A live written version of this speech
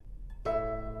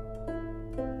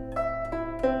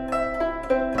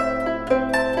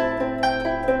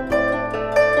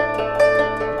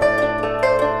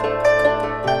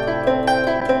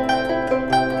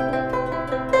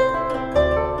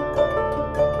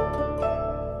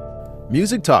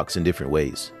Music talks in different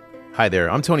ways. Hi there,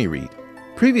 I'm Tony Reed.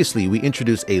 Previously, we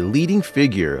introduced a leading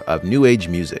figure of New Age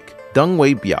music, Deng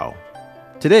Weibiao.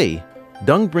 Today,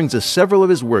 Deng brings us several of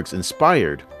his works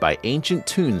inspired by ancient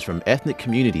tunes from ethnic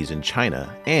communities in China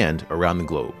and around the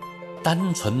globe.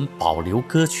 单纯保留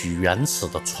歌曲原始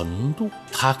的纯度，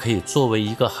它可以作为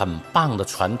一个很棒的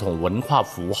传统文化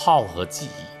符号和记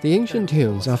忆。 The ancient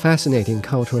tunes are fascinating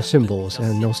cultural symbols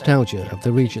and nostalgia of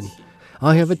the region.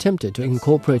 I have attempted to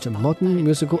incorporate modern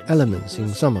musical elements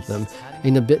in some of them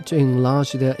in a bid to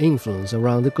enlarge their influence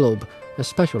around the globe,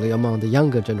 especially among the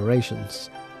younger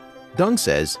generations. Deng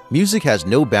says music has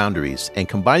no boundaries, and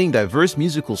combining diverse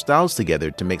musical styles together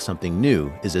to make something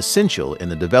new is essential in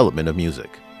the development of music.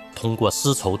 通过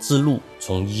丝绸之路，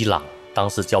从伊朗（当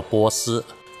时叫波斯）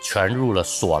传入了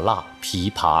唢呐、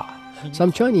琵琶。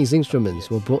 Some Chinese instruments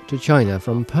were brought to China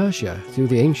from Persia through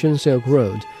the ancient Silk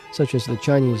Road, such as the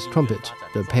Chinese trumpet,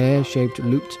 the pear-shaped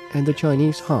lute, and the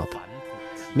Chinese harp.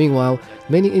 Meanwhile,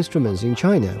 many instruments in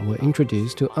China were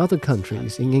introduced to other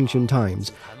countries in ancient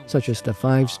times, such as the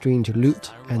five-stringed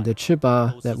lute and the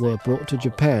chiba that were brought to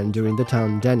Japan during the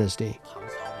Tang Dynasty.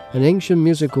 An ancient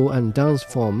musical and dance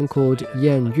form called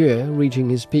Yan Yue,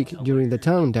 reaching its peak during the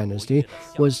Tang Dynasty,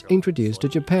 was introduced to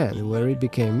Japan, where it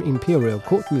became imperial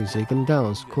court music and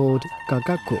dance called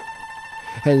gagaku.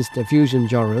 Hence, the fusion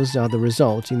genres are the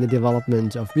result in the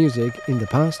development of music in the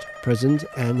past, present,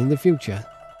 and in the future.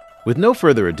 With no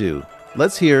further ado,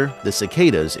 let's hear The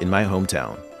Cicadas in My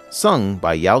Hometown, sung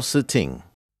by Yao Si-ting.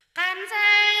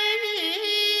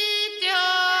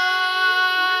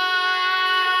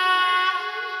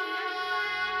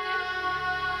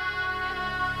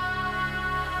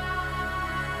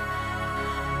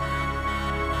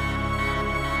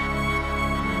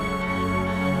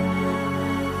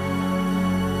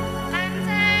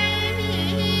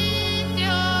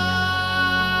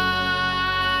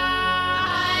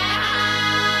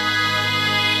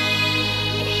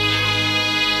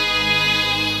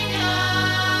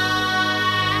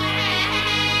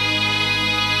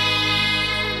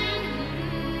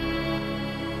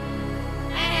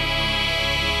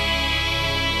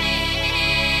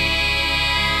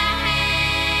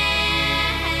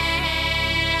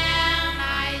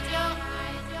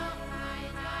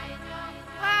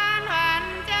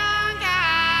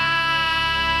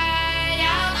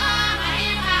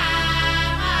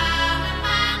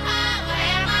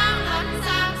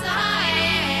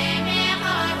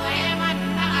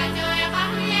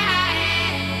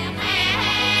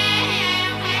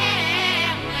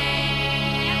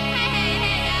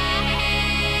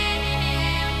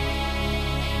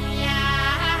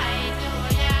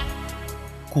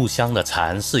 故乡的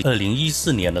禅是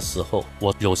2014年的时候，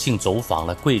我有幸走访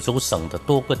了贵州省的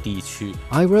多个地区。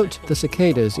 I wrote The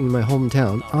Cicadas in My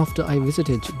Hometown after I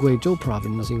visited Guizhou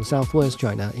province in southwest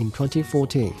China in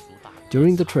 2014.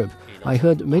 During the trip, I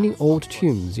heard many old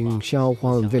tunes in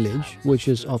Xiaohuang village, which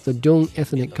is of the Dong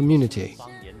ethnic community.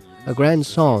 A grand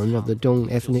song of the Dong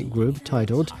ethnic group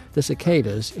titled The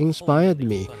Cicadas inspired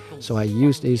me, so I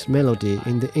used its melody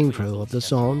in the intro of the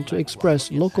song to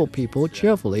express local people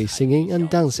cheerfully singing and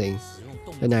dancing.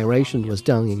 The narration was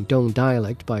done in Dong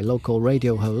dialect by local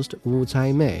radio host Wu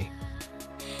Caimei.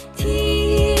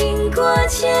 听过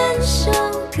千首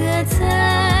歌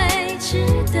才知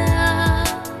道，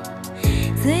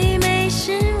最美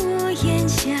是屋檐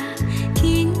下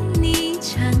听你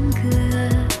唱歌。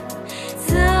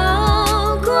 走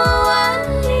过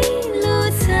万里路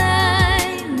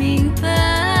才明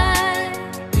白，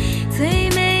最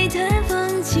美的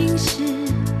风景是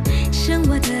生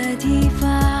活的地方。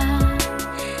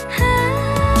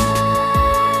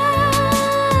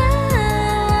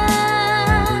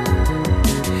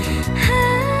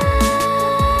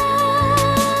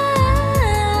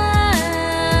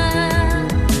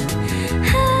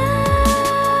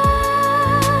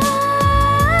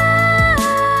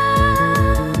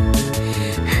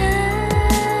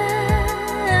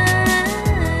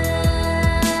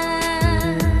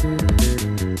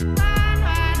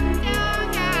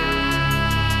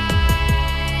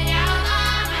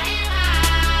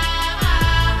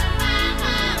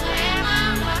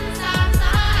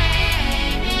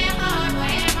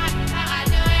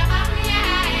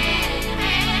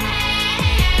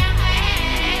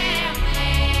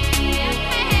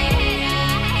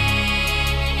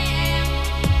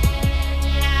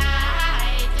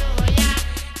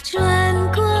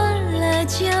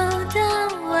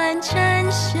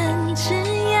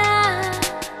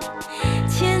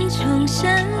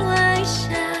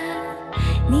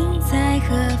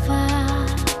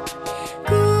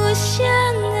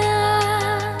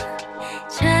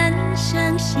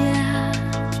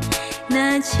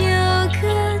那旧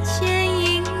歌牵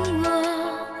引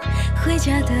我回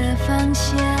家的方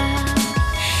向。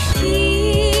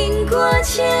听过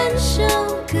千首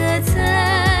歌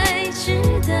才知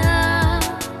道，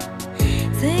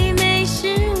最美是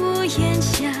屋檐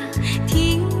下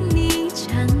听你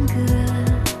唱歌。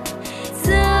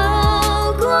走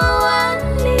过万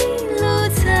里路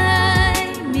才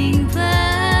明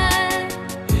白，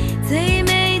最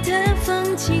美的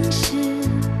风景是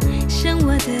生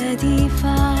我的地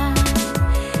方。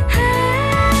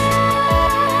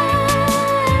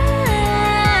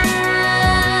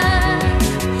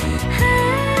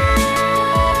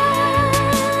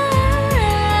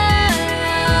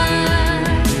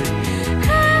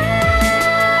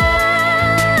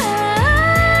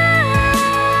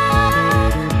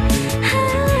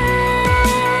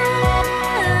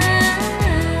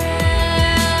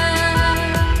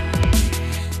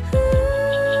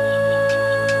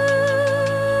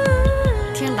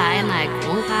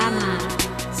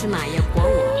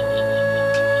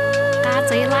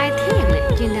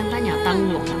今天咱要当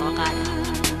我大概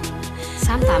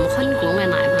三啖很过嘅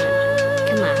奶嘛，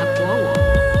佢奶下果我，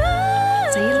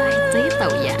嘴来嘴豆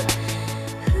呀，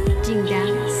今天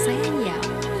山摇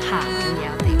下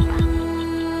摇地方。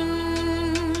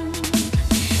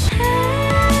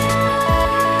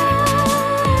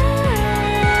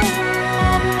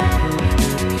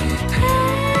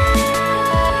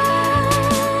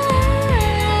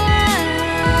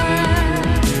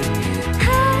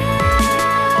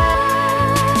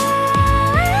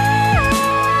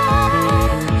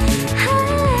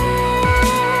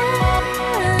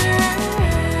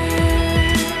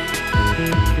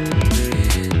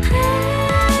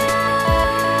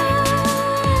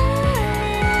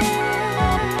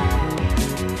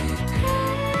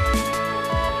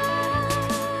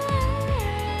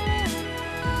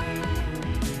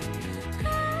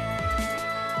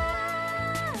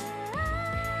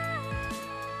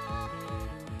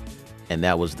And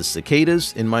that was the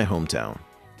cicadas in my hometown.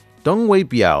 Deng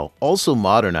Weibiao also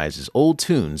modernizes old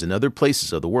tunes in other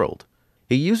places of the world.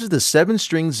 He uses the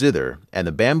 7-string zither and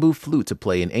the bamboo flute to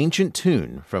play an ancient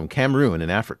tune from Cameroon in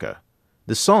Africa.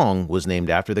 The song was named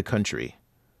after the country.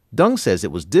 Deng says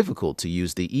it was difficult to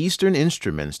use the Eastern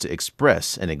instruments to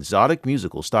express an exotic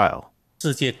musical style.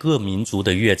 世界各民族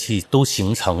的乐器都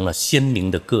形成了鲜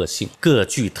明的个性，各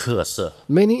具特色。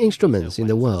Many instruments in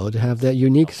the world have their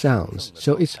unique sounds,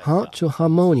 so it's hard to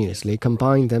harmoniously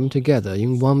combine them together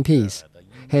in one piece.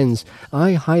 Hence,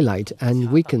 I highlight and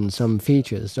weaken some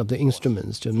features of the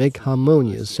instruments to make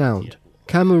harmonious sound.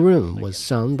 Cameroon was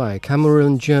sung by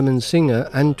Cameroon-German singer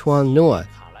Antoine Noah.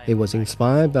 It was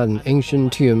inspired by an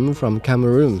ancient tune from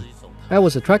Cameroon. I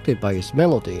was attracted by its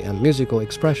melody and musical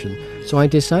expression, so I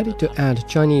decided to add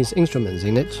Chinese instruments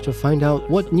in it to find out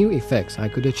what new effects I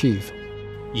could achieve.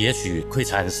 也许会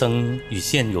产生与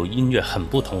现有音乐很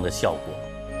不同的效果。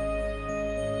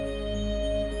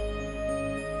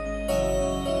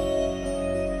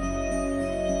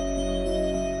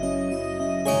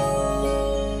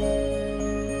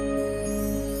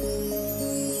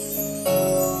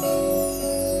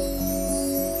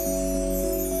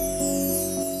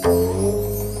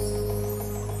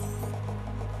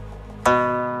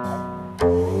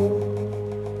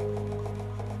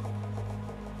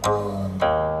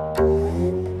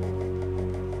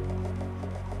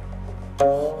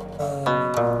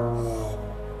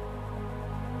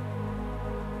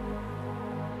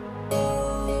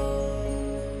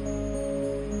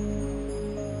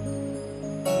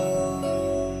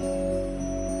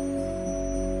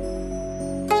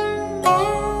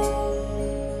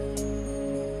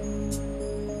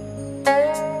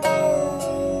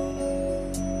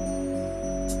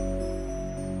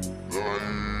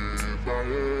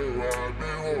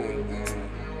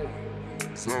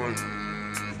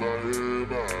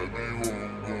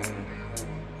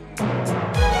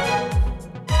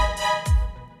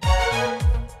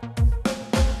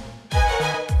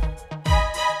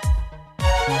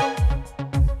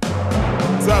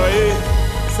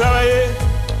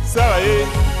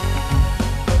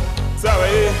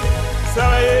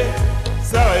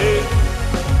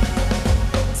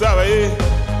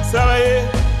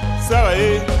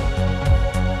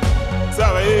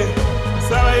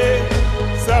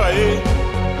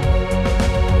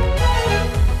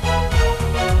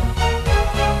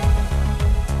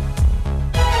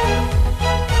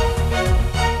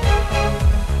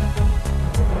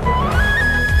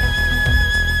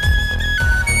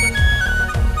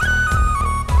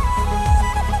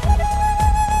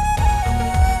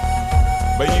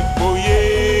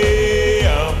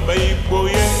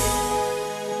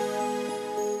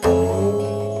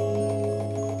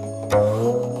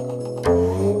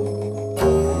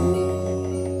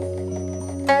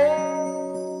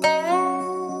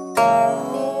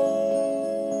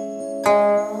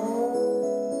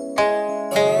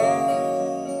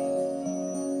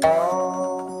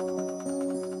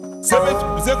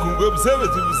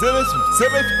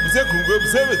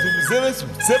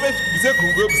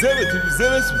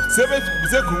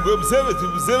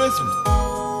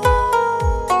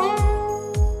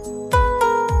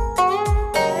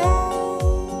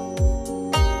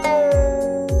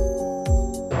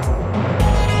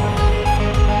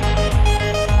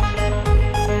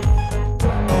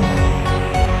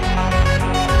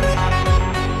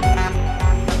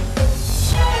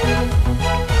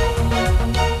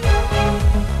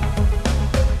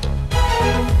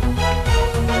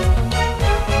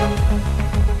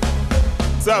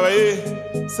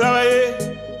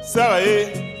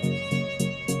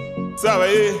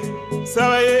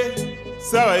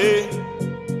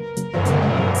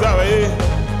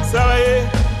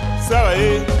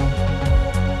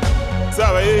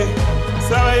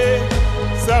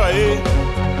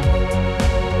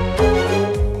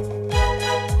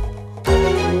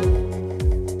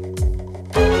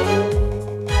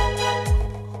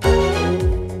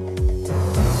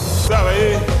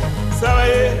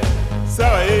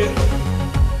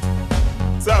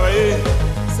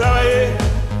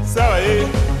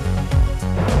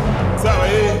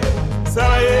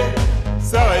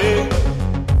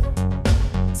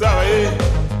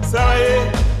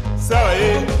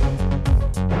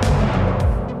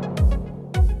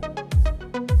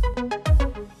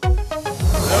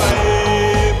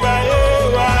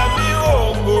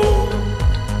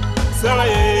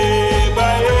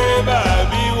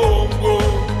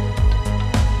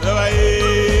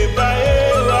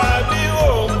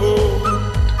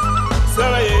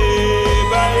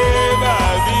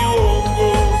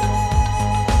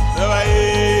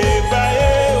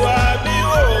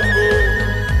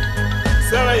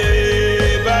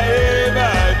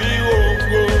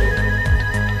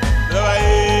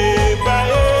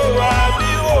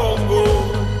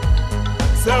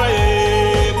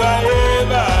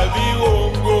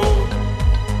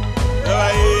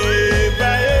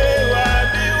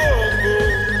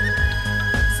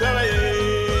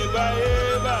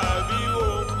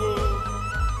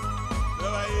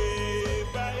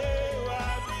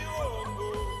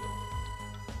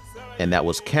And that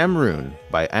was Cameroon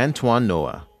by Antoine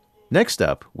Noah. Next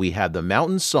up, we had the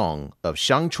Mountain Song of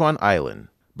Shangchuan Island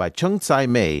by Cheng Tsai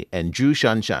Mei and Zhu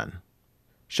Shanshan.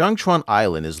 Shangchuan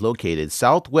Island is located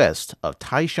southwest of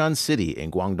Taishan City in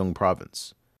Guangdong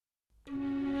Province.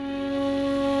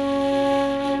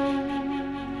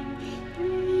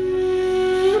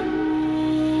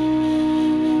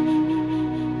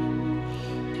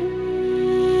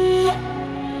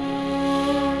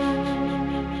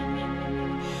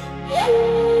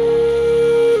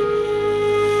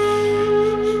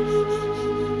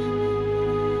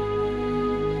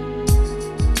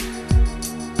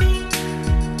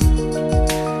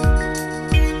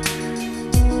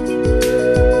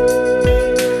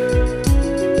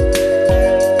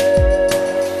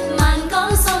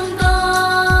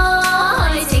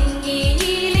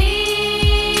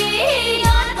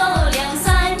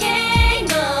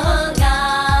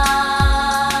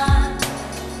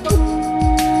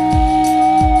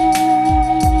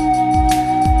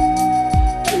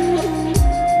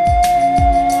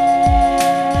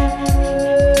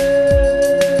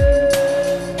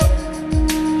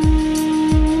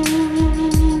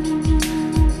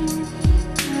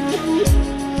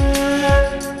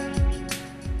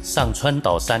上川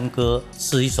岛山歌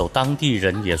是一首当地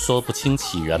人也说不清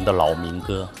起源的老民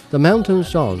歌。The Mountain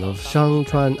Song of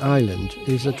Shangchuan Island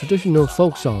is a traditional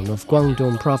folk song of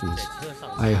Guangdong Province.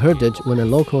 I heard it when a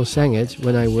local sang it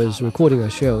when I was recording a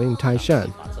show in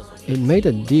Taishan. It made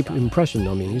a deep impression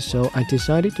on me, so I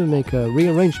decided to make a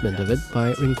rearrangement of it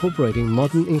by incorporating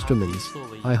modern instruments.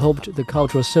 I hoped the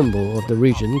cultural symbol of the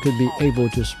region could be able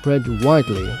to spread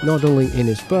widely, not only in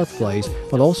its birthplace,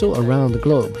 but also around the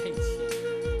globe.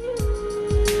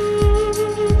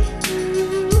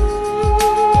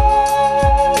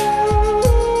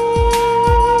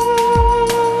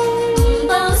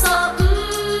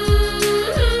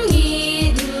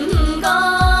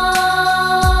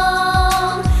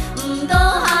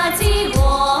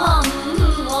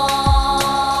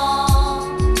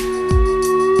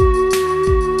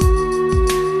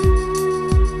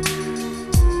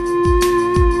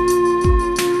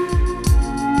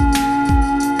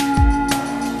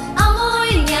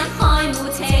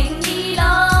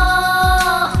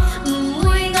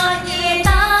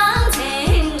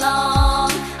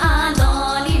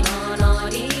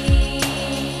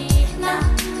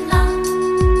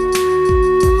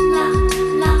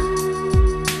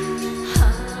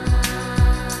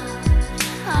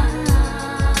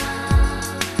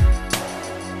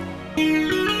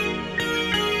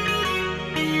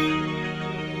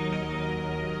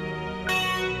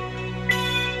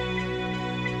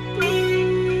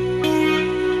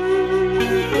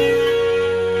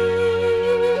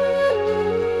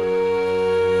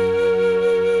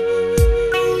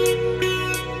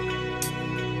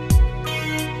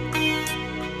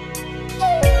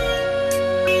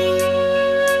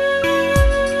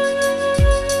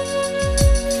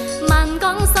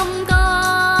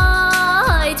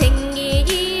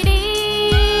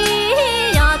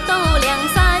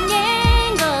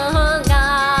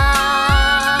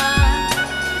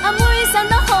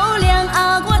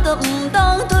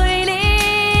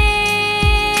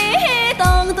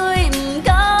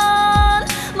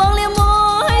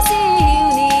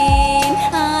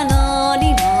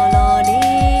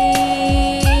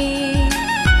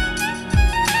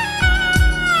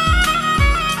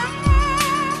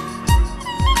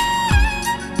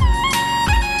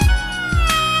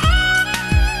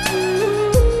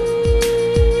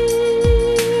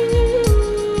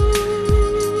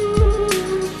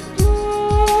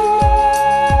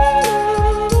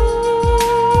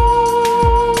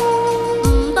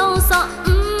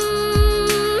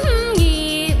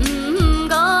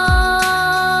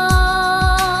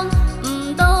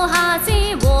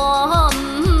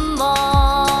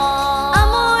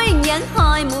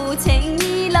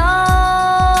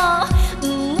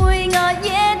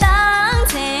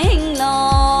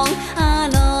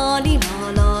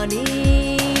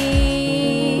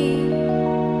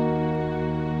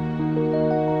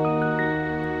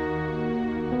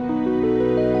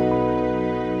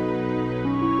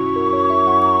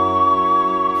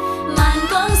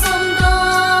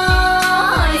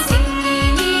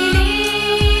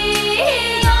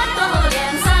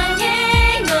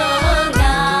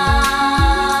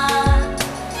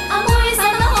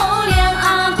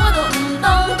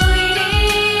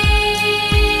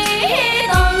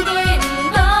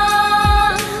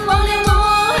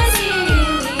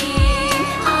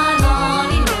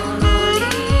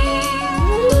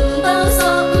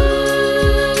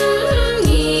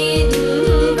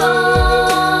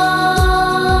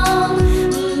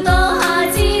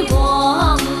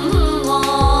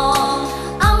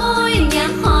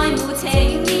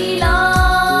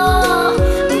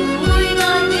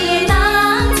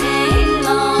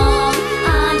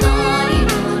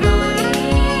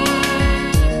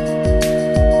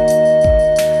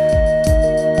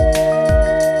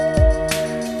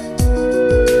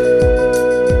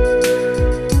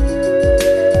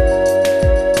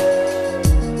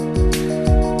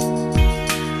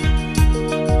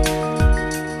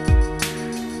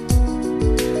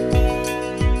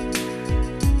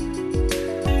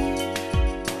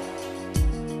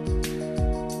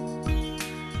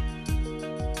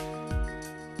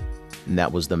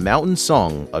 that was the Mountain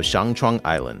Song of Shangchuang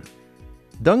Island.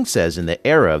 Deng says in the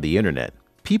era of the internet,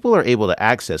 people are able to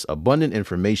access abundant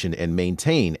information and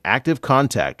maintain active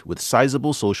contact with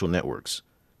sizable social networks.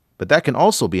 But that can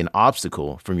also be an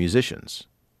obstacle for musicians.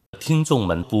 听众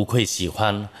们不会喜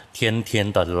欢天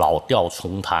天的老调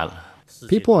重弹。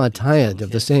 People are tired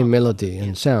of the same melody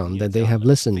and sound that they have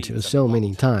listened to so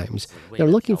many times. They're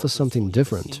looking for something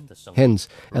different. Hence,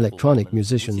 electronic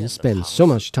musicians spend so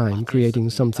much time creating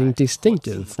something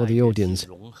distinctive for the audience.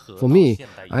 For me,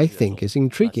 I think it's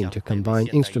intriguing to combine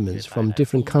instruments from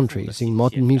different countries in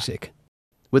modern music.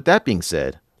 With that being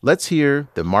said, let's hear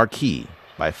The Marquee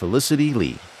by Felicity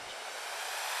Lee.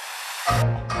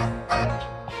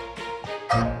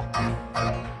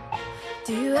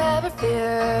 Do you ever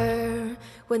fear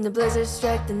when the blizzards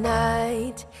strike the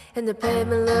night and the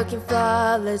pavement looking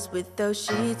flawless with those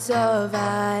sheets of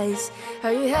ice?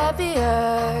 Are you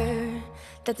happier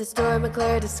that the storm had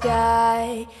cleared the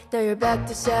sky? Now you're back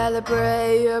to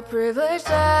celebrate your privileged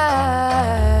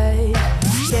life.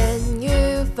 Can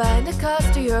you find a cause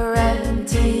to your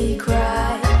empty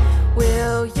cry?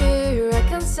 Will you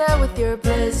reconcile with your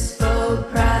blissful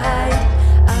pride?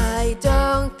 I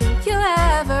don't think you'll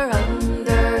ever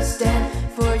understand,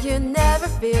 for you never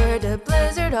feared a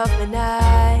blizzard of the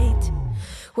night.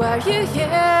 Why are you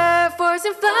here,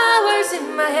 forcing flowers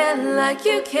in my hand like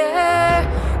you care?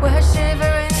 Why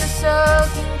shiver in the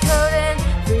soaking cold and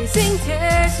freezing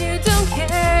tears? You don't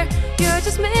care, you're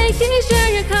just making sure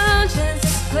your conscience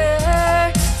is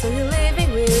clear. So you're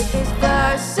leaving with these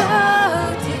flowers so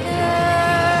dear.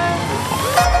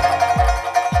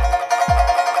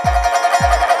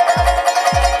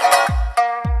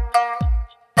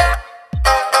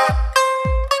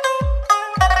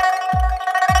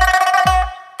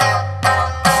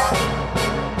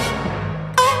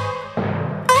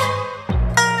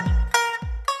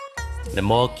 The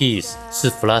Marquee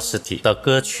是 Felicity 的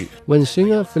歌曲。 When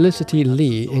singer Felicity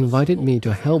Lee invited me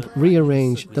to help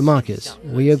rearrange the markets,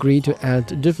 we agreed to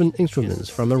add different instruments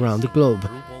from around the globe,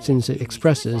 since it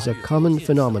expresses a common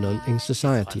phenomenon in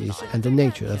societies and the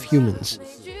nature of humans.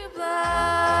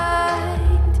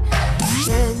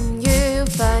 Can you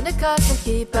find a cause and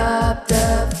keep up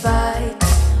the fight?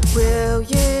 Will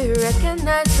you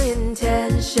recognize the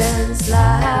intentions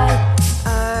lie?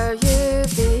 Are you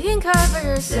being kind for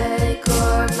your sake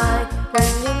or mine?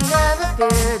 When you never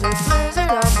feared a blizzard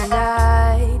of the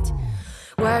night.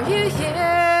 Why are you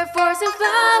here, forcing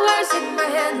flowers in my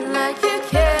hand like you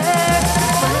care?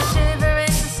 Why shiver in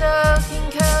the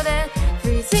soaking cold and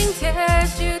freezing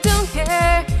tears? You don't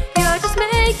care, you're just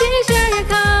making sure your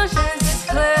conscience is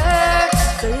clear.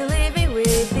 So you're leaving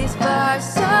with these flowers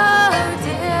so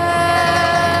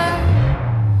dear.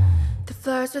 The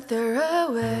flowers were thrown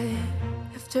away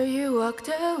after you walked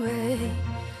away.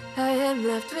 I am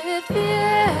left with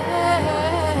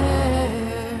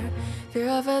fear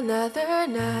of another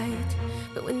night.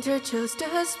 But winter chose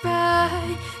to spry.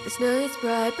 The snow is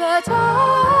bright, but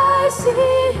I see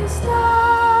is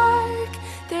dark.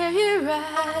 There you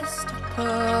rest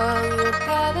upon your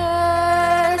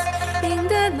palace, in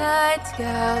the night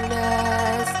gown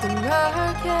as the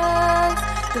darkest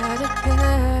gotta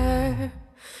care.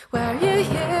 Why are you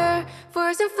here,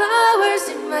 forcing flowers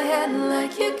in my hand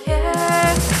like you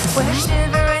care? Why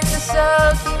shiver in the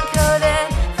soaking cold and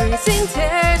freezing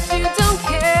tears? You don't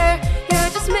care, you're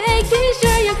just making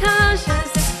sure your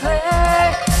conscience is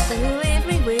clear. So you leave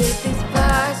me with these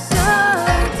flowers so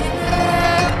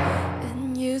dear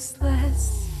and useless.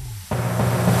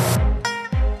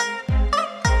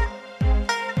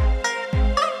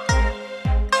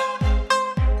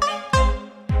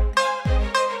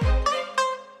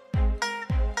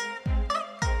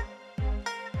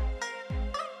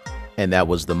 And that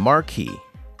was The Marquee.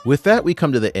 With that, we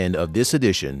come to the end of this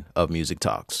edition of Music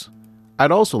Talks.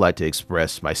 I'd also like to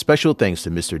express my special thanks to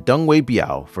Mr. Deng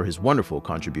Weibiao for his wonderful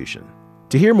contribution.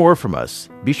 To hear more from us,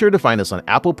 be sure to find us on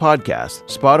Apple Podcasts,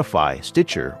 Spotify,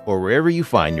 Stitcher, or wherever you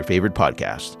find your favorite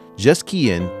podcast. Just key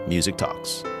in Music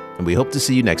Talks. And we hope to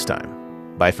see you next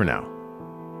time. Bye for now.